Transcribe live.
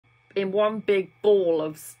in one big ball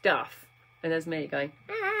of stuff. And there's me going,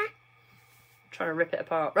 trying to rip it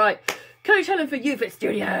apart. Right, Coach Helen for You Fit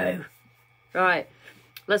Studio. Right,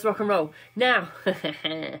 let's rock and roll. Now,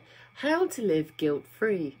 how to live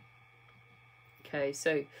guilt-free. Okay,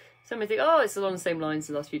 so some may think, oh, it's along the same lines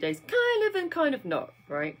the last few days. Kind of and kind of not,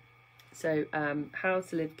 right? So, how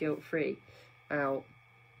to live guilt-free. Now,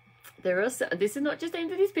 this is not just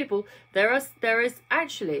aimed at these people. There is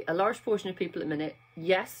actually a large portion of people at the minute,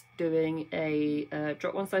 yes, doing a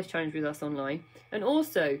drop one size challenge with us online. And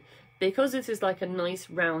also, because this is like a nice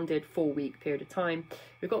rounded 4-week period of time,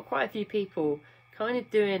 we've got quite a few people kind of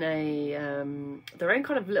doing a their own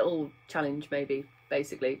kind of little challenge, maybe,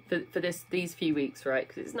 basically, for these few weeks, right?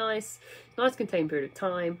 Because it's nice contained period of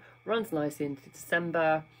time, runs nicely into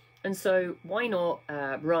December. And so why not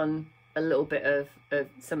run a little bit of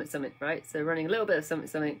Summit, right? So running a little bit of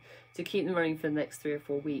Summit to keep them running for the next 3 or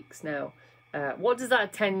 4 weeks. Now, what does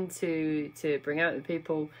that tend to bring out in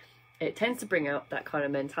people? It tends to bring out that kind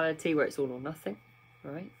of mentality where it's all or nothing,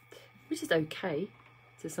 right? Which is okay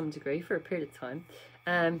to some degree for a period of time.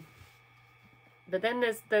 But then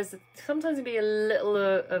there's sometimes it be a little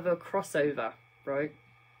of a crossover, right?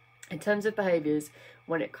 In terms of behaviours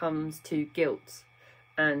when it comes to guilt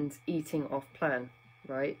and eating off plan,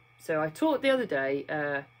 right? So I talked the other day,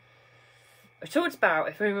 I talked about,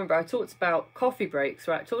 if I remember, I talked about coffee breaks,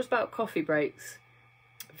 right? I talked about coffee breaks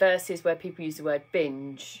versus where people use the word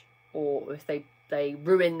binge, or if they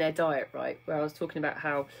ruin their diet, right? Where I was talking about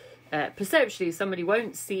how perceptually somebody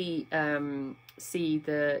won't see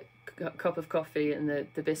the cup of coffee and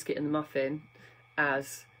the biscuit and the muffin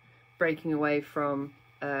as breaking away from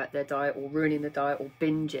their diet or ruining the diet or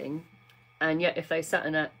binging. And yet if they sat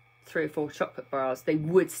in at 3 or 4 chocolate bars, they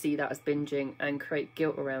would see that as binging and create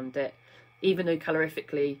guilt around it, even though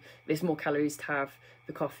calorifically there's more calories to have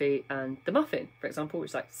the coffee and the muffin, for example,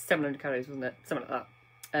 which is like 700 calories, wasn't it? Something like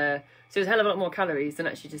that. So it's a hell of a lot more calories than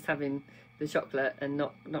actually just having the chocolate and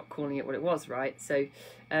not calling it what it was, right? So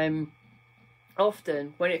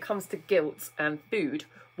often when it comes to guilt and food,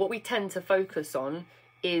 what we tend to focus on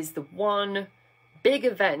is the one big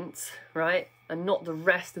event, right? And not the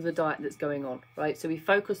rest of the diet that's going on, right? So we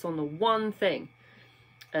focus on the one thing.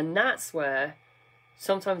 And that's where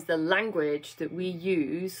sometimes the language that we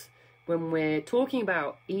use when we're talking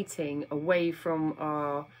about eating away from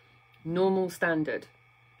our normal standard,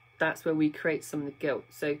 that's where we create some of the guilt.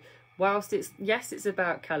 So whilst it's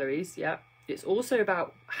about calories, yeah, it's also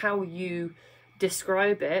about how you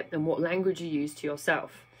describe it and what language you use to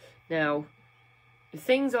yourself. Now, the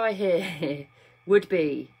things I hear would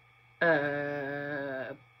be,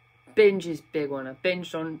 binge is big one. I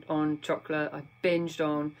binged on chocolate, I binged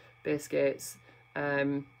on biscuits,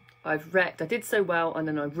 I've wrecked, I did so well and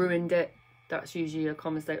then I ruined it. That's usually a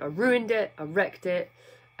common state. I ruined it, I wrecked it,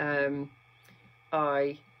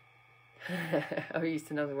 I used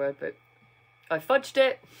another word, but I fudged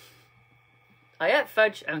it, I ate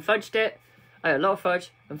fudge and fudged it, I ate a lot of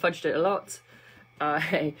fudge and fudged it a lot.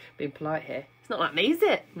 Being polite here, it's not like me, is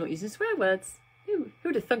it? I'm not using swear words.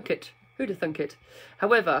 Who'd have thunk it? Who'd have thunk it?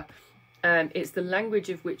 However, it's the language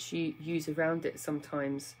of which you use around it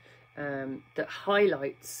sometimes that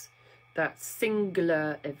highlights that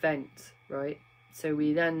singular event, right? So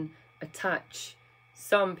we then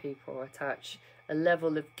some people attach a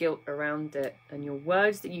level of guilt around it, and your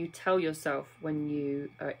words that you tell yourself when you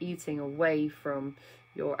are eating away from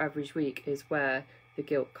your average week is where the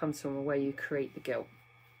guilt comes from, or where you create the guilt.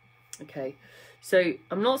 Okay, so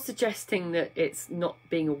I'm not suggesting that it's not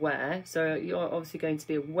being aware. So you're obviously going to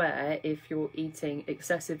be aware if you're eating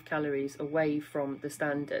excessive calories away from the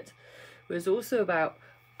standard. But it's also about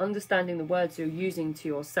understanding the words you're using to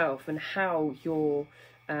yourself and how you're,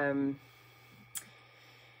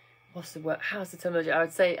 what's the word? How's the terminology? I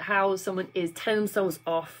would say how someone is telling themselves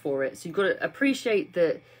off for it. So you've got to appreciate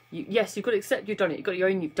that. Yes, you've got to accept you've done it. You've got to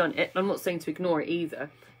own you've done it. I'm not saying to ignore it either.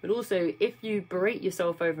 But also, if you berate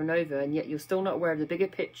yourself over and over, and yet you're still not aware of the bigger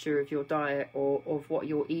picture of your diet or of what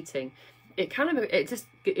you're eating, it becomes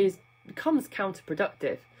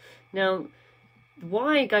counterproductive. Now,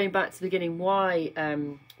 why, going back to the beginning, why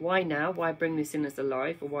now? Why bring this in as a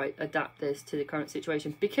live, or why adapt this to the current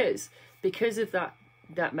situation? Because of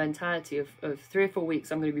that mentality of 3 or 4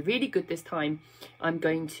 weeks. I'm going to be really good this time. I'm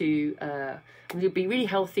going to be really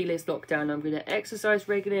healthy this lockdown. I'm going to exercise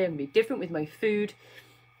regularly. I'm going to be different with my food.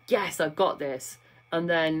 Yes, I've got this. And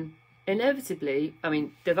then inevitably, I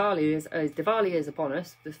mean, Diwali is upon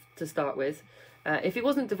us to start with. If it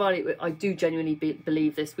wasn't Diwali, I do genuinely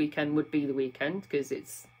believe this weekend would be the weekend, because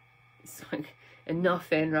it's like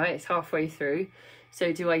enough in, right? It's halfway through.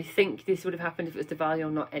 So do I think this would have happened if it was Diwali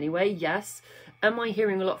or not anyway? Yes. Am I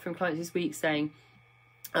hearing a lot from clients this week saying,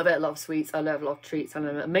 I've ate a lot of sweets, I love a lot of treats, and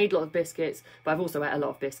I made a lot of biscuits, but I've also ate a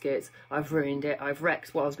lot of biscuits. I've ruined it. I've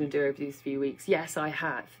wrecked what I was going to do over these few weeks. Yes, I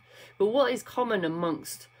have. But what is common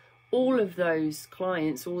amongst all of those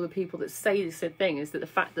clients, all the people that say this thing, is that the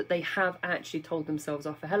fact that they have actually told themselves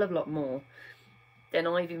off a hell of a lot more than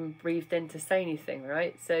I've even breathed in to say anything,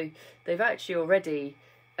 right? So they've actually already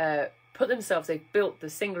put themselves, they've built the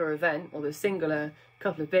singular event or the singular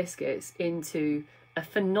couple of biscuits into a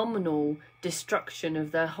phenomenal destruction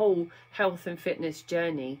of their whole health and fitness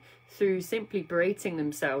journey through simply berating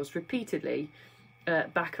themselves repeatedly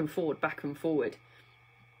back and forward.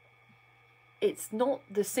 It's not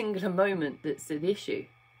the singular moment that's the issue,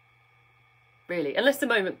 really, unless the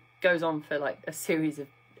moment goes on for like a series of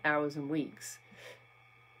hours and weeks.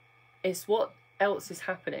 It's what else is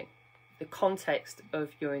happening, the context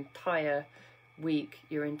of your entire week,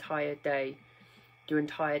 your entire day, your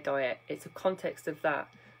entire diet. It's a context of that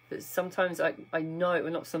sometimes I know,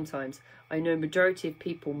 well, not sometimes, I know majority of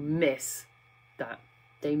people miss that.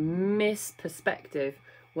 They miss perspective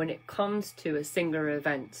when it comes to a singular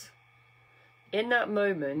event. In that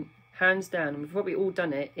moment, hands down, and we've probably all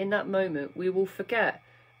done it, in that moment we will forget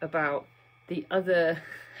about the other,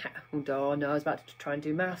 oh no, I was about to try and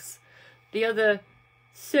do maths, the other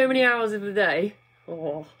so many hours of the day,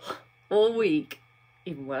 or all week,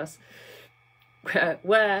 even worse,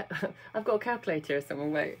 where I've got a calculator or somewhere,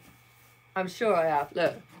 wait, I'm sure I have,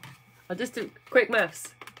 look, I'll just do quick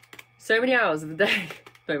maths, so many hours of the day,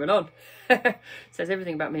 moving on, says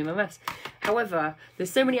everything about me and my maths. However, there's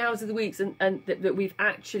so many hours of the weeks and that we've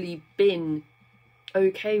actually been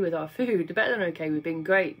okay with our food, better than okay, we've been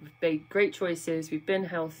great, we've made great choices, we've been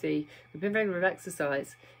healthy, we've been regular with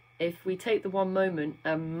exercise. If we take the one moment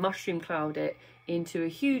and mushroom cloud it into a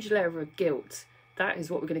huge layer of guilt, that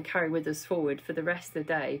is what we're going to carry with us forward for the rest of the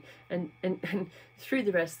day and through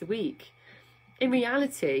the rest of the week. In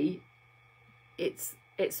reality, it's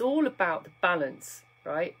all about the balance,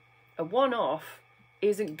 right? A one-off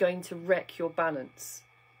isn't going to wreck your balance,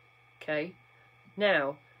 okay?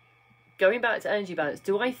 Now, going back to energy balance,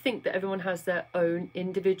 do I think that everyone has their own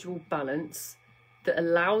individual balance that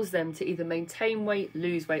allows them to either maintain weight,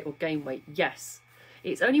 lose weight, or gain weight? Yes.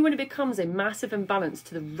 It's only when it becomes a massive imbalance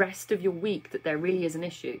to the rest of your week that there really is an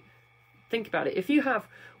issue. Think about it. If you have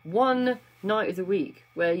one night of the week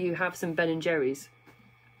where you have some Ben & Jerry's,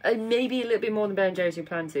 and maybe a little bit more than Ben & Jerry's you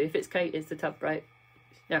plan to, if it's Kate, it's the tub, right?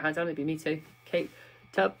 No, hands down, it'd be me too. Kate,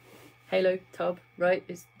 tub, Halo, tub, right?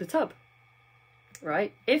 It's the tub,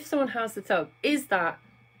 right? If someone has the tub, is that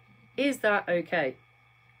okay?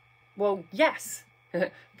 Well, yes.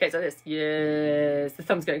 Okay, so this, yes, the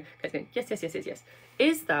thumb's going, okay, going, yes, yes, yes, yes, yes.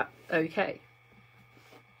 Is that okay?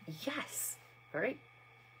 Yes, right?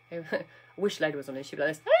 I wish Leda was on this, she'd be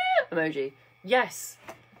like this, emoji. Yes,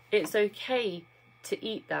 it's okay to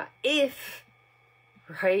eat that if,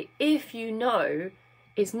 right, if you know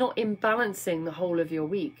it's not imbalancing the whole of your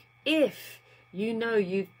week. If you know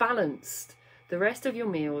you've balanced the rest of your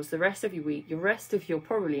meals, the rest of your week, your rest of your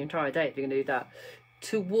probably entire day, if you're going to do that,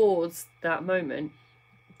 towards that moment,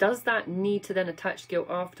 does that need to then attach guilt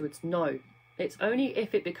afterwards? No. It's only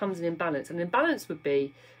if it becomes an imbalance. An imbalance would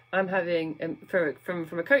be, I'm having,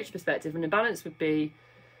 from a coach perspective, an imbalance would be,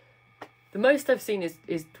 the most I've seen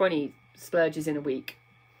is 20 splurges in a week.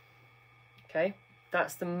 Okay?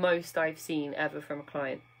 That's the most I've seen ever from a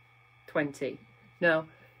client. 20. Now,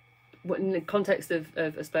 what in the context of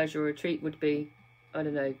a splurge or a treat would be, I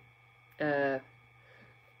don't know,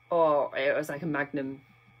 or it was like a Magnum.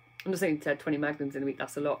 I'm just saying to 20 Magnums in a week,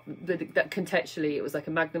 that's a lot. That contextually, it was like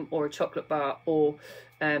a Magnum or a chocolate bar or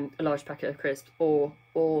a large packet of crisps or.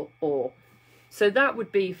 So that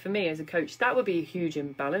would be, for me as a coach, that would be a huge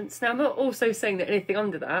imbalance. Now, I'm not also saying that anything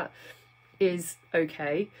under that is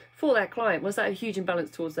okay. For that client, was that a huge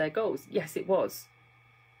imbalance towards their goals? Yes, it was.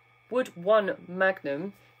 Would one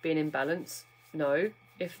Magnum be an imbalance? No.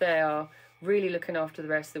 If they are really looking after the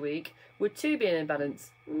rest of the week. Would two be an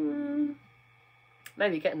imbalance?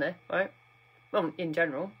 Maybe getting there, right? Well, in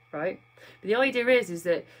general, right? But the idea is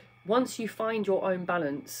that once you find your own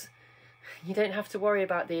balance, you don't have to worry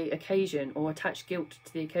about the occasion or attach guilt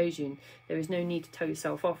to the occasion. There is no need to tell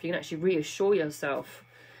yourself off. You can actually reassure yourself,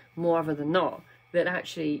 more often than not, that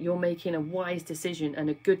actually you're making a wise decision and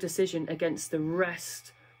a good decision against the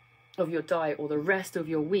rest of your diet or the rest of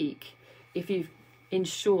your week if you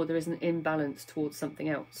ensure there is an imbalance towards something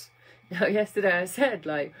else. Now, yesterday I said,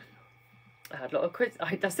 like, I had a lot of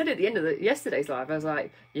I said at the end of yesterday's live, I was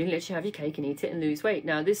like, you can literally have your cake and eat it and lose weight.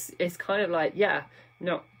 Now, this is kind of like, yeah,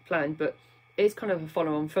 not planned, but it's kind of a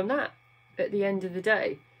follow on from that at the end of the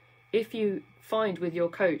day. If you find with your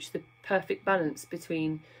coach perfect balance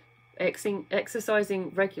between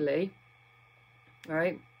exercising regularly,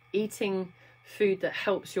 right, eating food that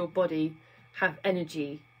helps your body have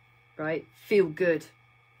energy, right, feel good,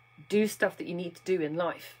 do stuff that you need to do in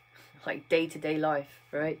life, like day-to-day life,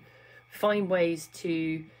 right, find ways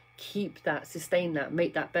to keep that, sustain that,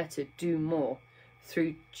 make that better, do more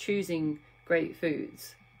through choosing great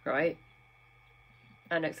foods, right,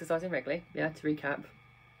 and exercising regularly, yeah, to recap,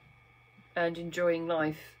 and enjoying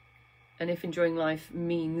life. And if enjoying life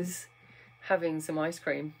means having some ice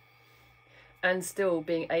cream and still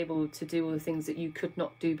being able to do all the things that you could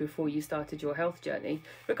not do before you started your health journey,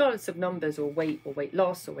 regardless of numbers or weight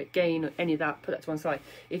loss or weight gain or any of that, put that to one side.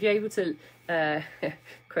 If you're able to,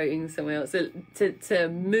 quoting someone else, to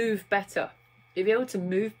move better, if you're able to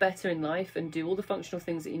move better in life and do all the functional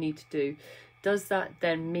things that you need to do, does that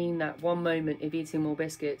then mean that one moment of eating more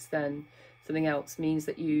biscuits than something else means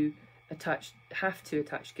that you have to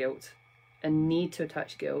attach guilt and need to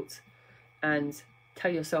attach guilt and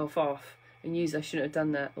tell yourself off and use "I shouldn't have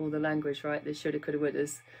done that," all the language, right, the shoulda, coulda,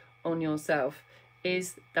 wouldas on yourself?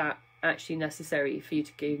 Is that actually necessary for you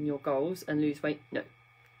to gain your goals and lose weight? No.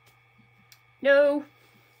 No.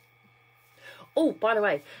 Oh, by the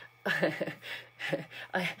way,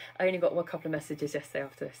 I only got a couple of messages yesterday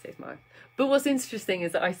after yesterday's mine. But what's interesting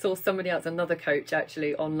is that I saw somebody else, another coach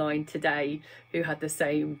actually online today, who had the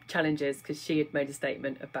same challenges because she had made a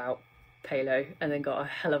statement about paleo and then got a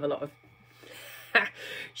hell of a lot of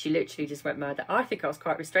she literally just went mad. I think I was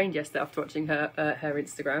quite restrained yesterday after watching her her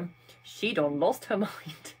Instagram. She'd lost her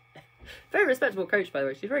mind. Very respectable coach, by the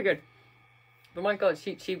way. She's very good. But my God,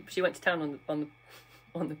 she went to town on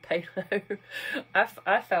the paleo.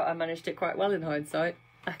 I felt I managed it quite well in hindsight.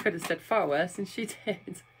 I could have said far worse, and she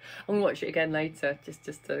did. I'm gonna watch it again later, just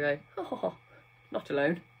to go, oh, not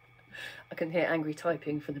alone. I can hear angry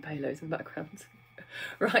typing from the payloads in the background.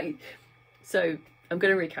 Right. So I'm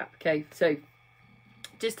gonna recap. Okay. So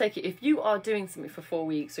just take it, if you are doing something for 4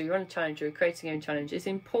 weeks or you're on a challenge or you're creating your own challenge, it's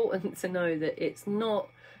important to know that it's not,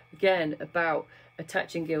 again, about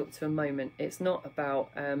attaching guilt to a moment. It's not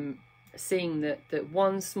about seeing that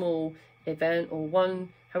one small event or one,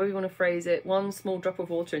 however you want to phrase it, one small drop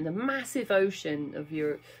of water in the massive ocean of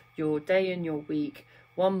your day and your week,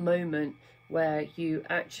 one moment where you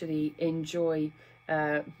actually enjoy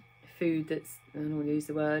food that's, I don't want to use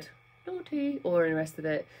the word naughty, or the rest of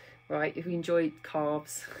it, right? If you enjoy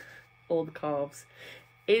carbs, all the carbs,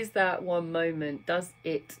 is that one moment, does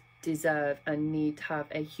it deserve and need to have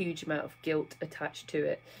a huge amount of guilt attached to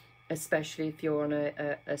it, especially if you're on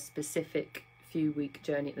a specific few week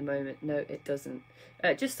journey at the moment? No, it doesn't.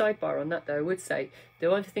 Just sidebar on that though, I would say the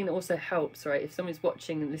one thing that also helps, right, if someone's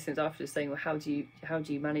watching and listening after saying, well, how do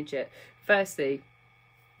you manage it? Firstly,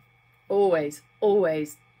 always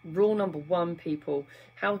rule number one, people,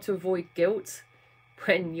 how to avoid guilt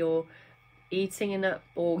when you're eating in that,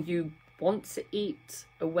 or you want to eat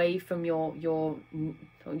away from your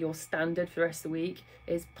standard for the rest of the week,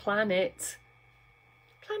 is plan it,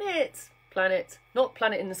 not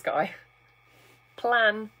plan it in the sky.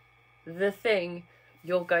 Plan the thing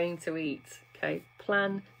you're going to eat. Okay,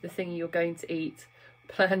 plan the thing you're going to eat.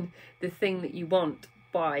 Plan the thing that you want.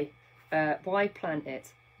 Why plan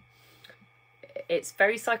it? It's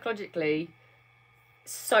very psychologically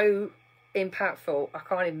so impactful, I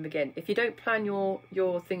can't even begin. If you don't plan your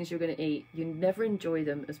things you're going to eat, you never enjoy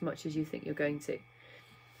them as much as you think you're going to.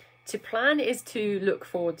 To plan is to look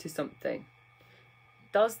forward to something.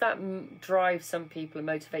 Does that drive some people and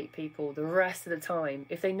motivate people the rest of the time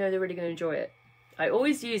if they know they're really going to enjoy it? I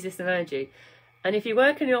always use this analogy, and if you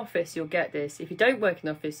work in the office, you'll get this. If you don't work in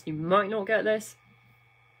the office, you might not get this.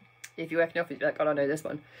 If you work in the office, you're like, God, I know this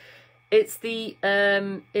one. It's the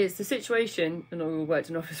situation, and I've worked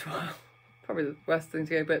in an office for a while, probably the worst thing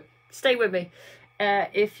to go, but stay with me.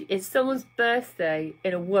 If it's someone's birthday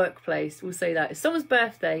in a workplace, we'll say that. It's someone's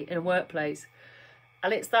birthday in a workplace,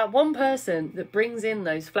 and it's that one person that brings in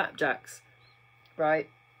those flapjacks, right?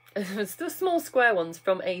 It's the small square ones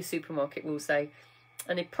from a supermarket, we'll say,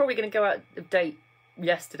 and they're probably going to go out of date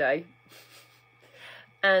yesterday.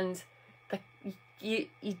 And you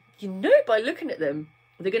know by looking at them,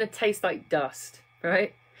 they're going to taste like dust,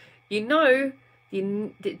 right? You know,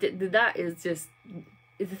 that is just,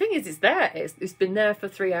 the thing is, it's there. It's been there for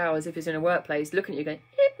 3 hours if it's in a workplace, looking at you going,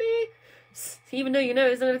 hit me, even though you know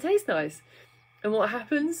it's not going to taste nice. And what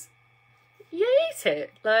happens? You eat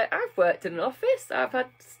it. Like, I've worked in an office, I've had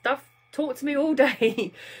stuff taught to me all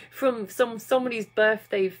day from somebody's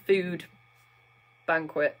birthday food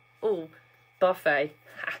banquet. Oh, buffet.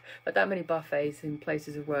 But that many buffets in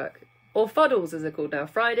places of work. Or fuddles, as they're called now.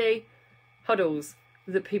 Friday huddles.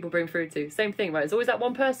 that people bring food to. Same thing, right? There's always that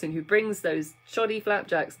one person who brings those shoddy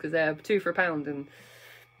flapjacks because they're 2 for £1 and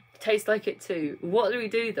taste like it too. What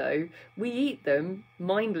do though? We eat them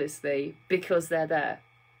mindlessly because they're there.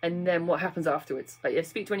 And then what happens afterwards? Like, if you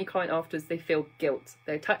speak to any client afterwards, they feel guilt.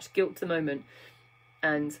 They attach guilt to the moment.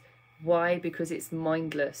 And why? Because it's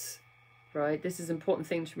mindless, right? This is an important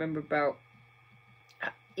thing to remember about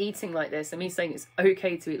eating like this, and me saying it's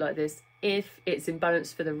okay to eat like this if it's in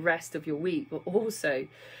balance for the rest of your week, but also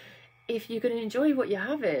if you're going to enjoy what you're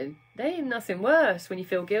having. There ain't nothing worse when you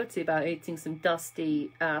feel guilty about eating some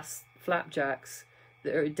dusty ass flapjacks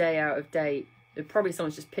that are a day out of date. Probably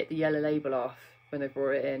someone's just picked the yellow label off when they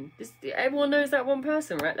brought it in. Everyone knows that one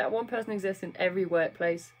person, right? That one person exists in every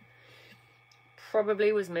workplace.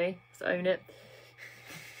 Probably was me, so own it.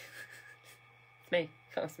 It's me.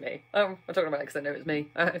 That's me. I'm talking about it because I know it's me.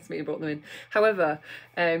 It's me who brought them in. However,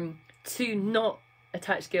 to not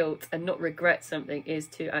attach guilt and not regret something is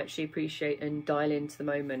to actually appreciate and dial into the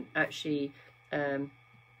moment. Actually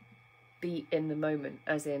be in the moment,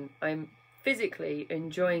 as in I'm physically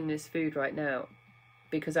enjoying this food right now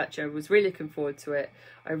because actually I was really looking forward to it.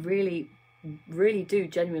 I really do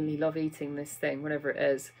genuinely love eating this thing, whatever it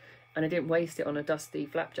is, and I didn't waste it on a dusty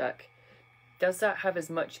flapjack. Does that have as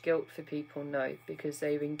much guilt for people? No, because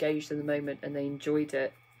they've engaged in the moment and they enjoyed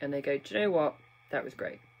it and they go, do you know what? That was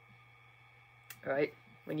great. All right?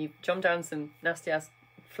 When you chomp down some nasty ass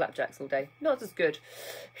flapjacks all day, not as good.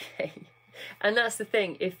 And that's the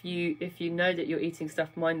thing. If you know that you're eating stuff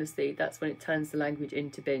mindlessly, that's when it turns the language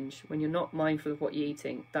into binge. When you're not mindful of what you're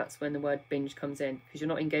eating, that's when the word binge comes in, because you're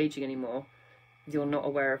not engaging anymore. You're not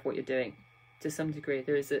aware of what you're doing. To some degree,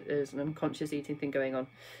 there's an unconscious eating thing going on,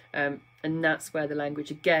 and that's where the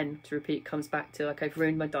language, again, to repeat, comes back to, like, I've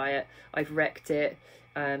ruined my diet, I've wrecked it,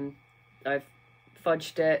 I've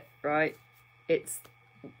fudged it, right? It's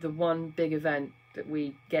the one big event that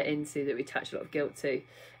we get into that we attach a lot of guilt to.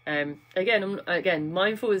 Again,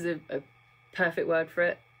 mindful is a perfect word for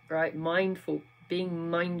it, right? Mindful,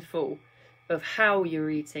 being mindful of how you're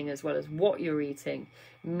eating as well as what you're eating,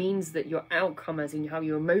 means that your outcome, as in how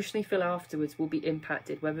you emotionally feel afterwards, will be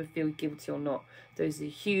impacted, whether you feel guilty or not. Those are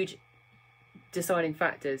huge deciding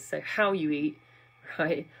factors. So how you eat,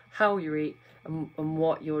 right? How you eat and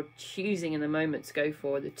what you're choosing in the moment to go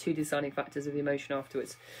for are the 2 deciding factors of the emotion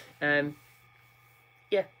afterwards.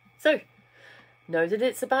 Yeah, so know that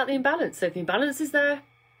it's about the imbalance. So if the imbalance is there,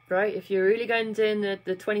 right? If you're really going to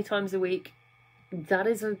the 20 times a week, that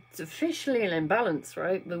is officially an imbalance,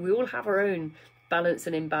 right? But we all have our own balance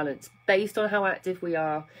and imbalance based on how active we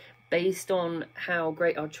are, based on how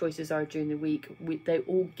great our choices are during the week. They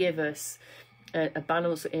all give us a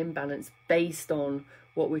balance or imbalance based on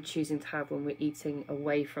what we're choosing to have when we're eating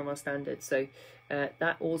away from our standards. So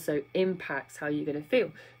that also impacts how you're going to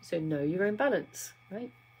feel. So know your own balance,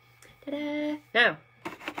 right? Ta-da! Now,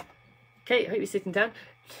 okay, I hope you're sitting down.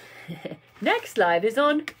 Next live is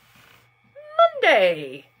on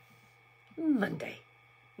Monday.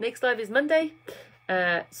 Next live is Monday.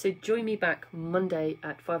 So join me back Monday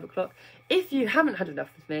at 5 o'clock. If you haven't had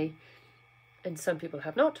enough of me, and some people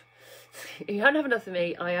have not, if you haven't had enough of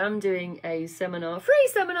me, I am doing a seminar, free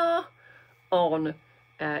seminar on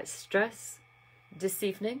stress this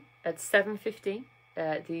evening at 7:15.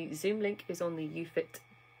 The Zoom link is on the UFit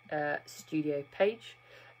studio page.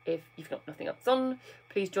 If you've got nothing else on,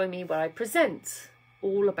 please join me where I present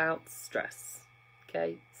all about stress.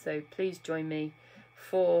 Okay, so please join me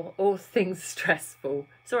for all things stressful.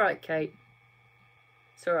 It's all right, Kate.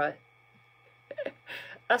 It's all right.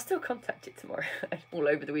 I'll still contact you tomorrow all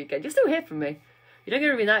over the weekend. You'll still hear from me. You don't get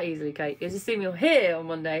rid of me that easily, Kate. You'll just see me here on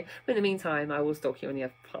Monday. But in the meantime, I will stalk you on the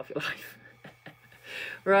other part of your life.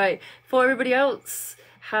 Right. For everybody else,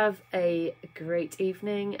 have a great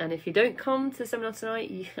evening. And if you don't come to the seminar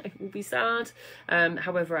tonight, I will be sad.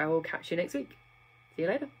 However, I will catch you next week. See you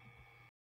later.